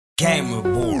Gamer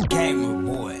boy, gamer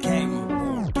boy, gamer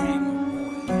boy, gamer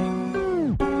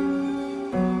boy.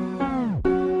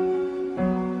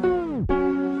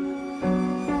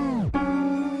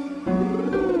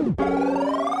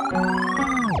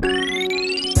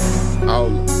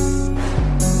 All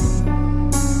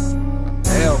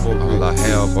I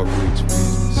have are rich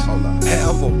business. All I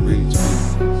have are rich business.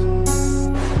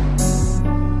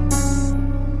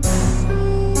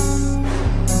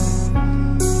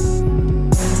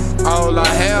 All I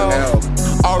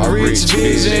have are rich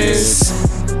visions.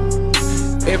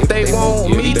 If they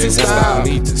want me to stop,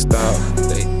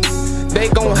 they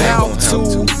gon' have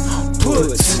to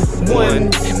put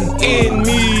one in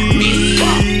me.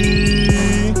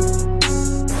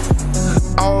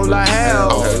 All I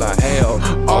have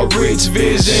are rich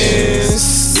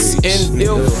visions. And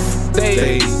if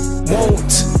they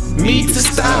want me to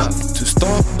stop,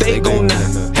 they gonna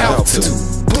have to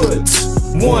put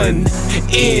one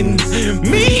in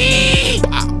me.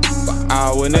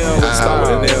 I will never stop.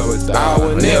 I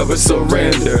will never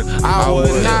surrender. I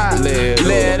will not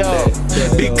let up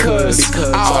because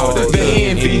all the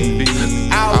envy.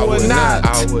 I will not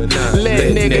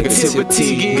let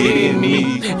negativity get in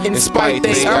me. In spite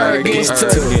they arrogance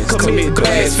to commit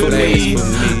blasphemy.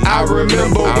 I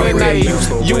remember when they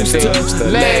used to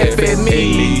laugh at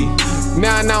me.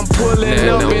 Now I'm pulling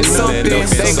up in something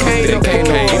they can't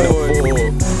afford.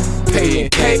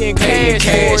 Paying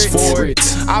cash for it.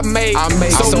 I made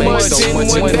so much in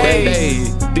one day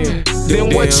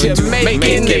than what you make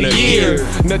in a year.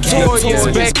 Notorious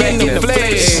back in the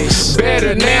flesh,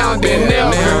 better now than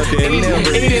never.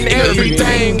 Eating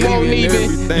everything won't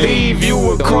even leave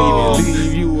you a crumb.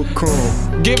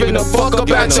 Giving a fuck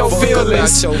about your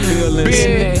feelings.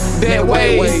 Been that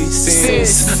way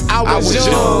since I was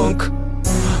young.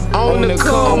 On the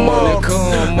come up,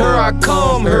 here I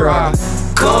come, here I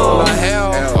come. I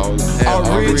have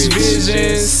are rich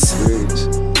visions.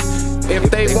 If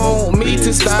they want me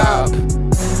to stop,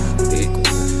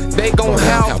 they gon'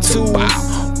 have to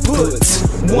put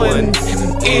one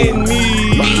in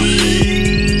me.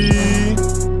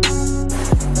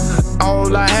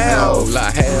 All I have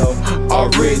are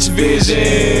rich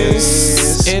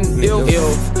visions. And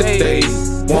if they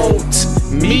want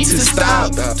me to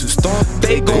stop,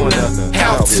 they gonna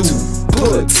have to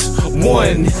put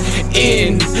one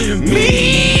in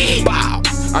me.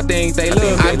 I think they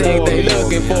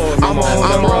looking for me. I'm on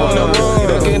the run,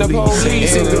 looking the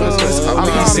police and guns. I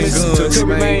promise to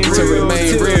remain real,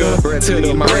 to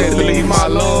the breath leave my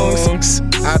lungs.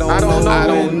 I don't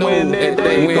know when that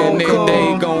day gon'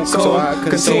 come, so I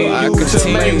continue to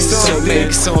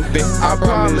make something. I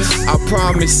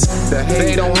promise that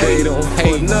they don't hate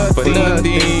for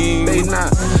nothing.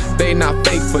 They not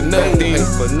fake for nothing.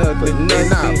 They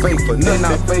not fake for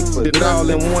nothing. Did all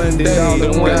in one day.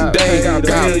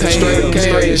 Got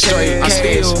paid straight. I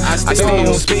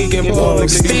still speak in public.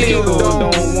 Still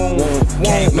don't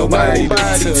want nobody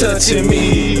touching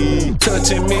me.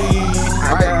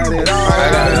 I got it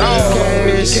all.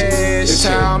 Cash. It's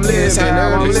how I'm living.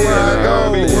 Everywhere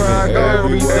I go.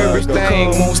 Everything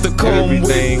wants to come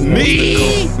with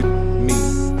me.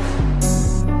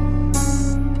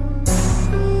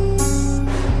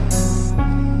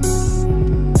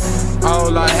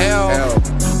 All I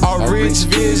have are rich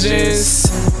visions.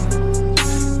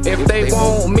 If they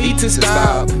want me to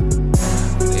stop,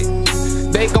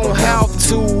 they gon' have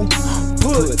to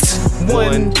put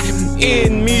one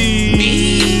in me.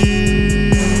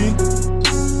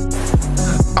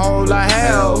 All I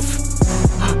have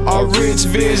are rich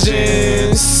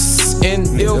visions. And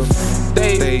if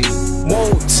they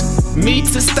want me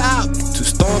to stop,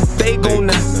 they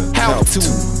gonna have to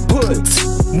put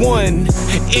one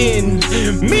in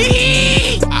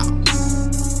me.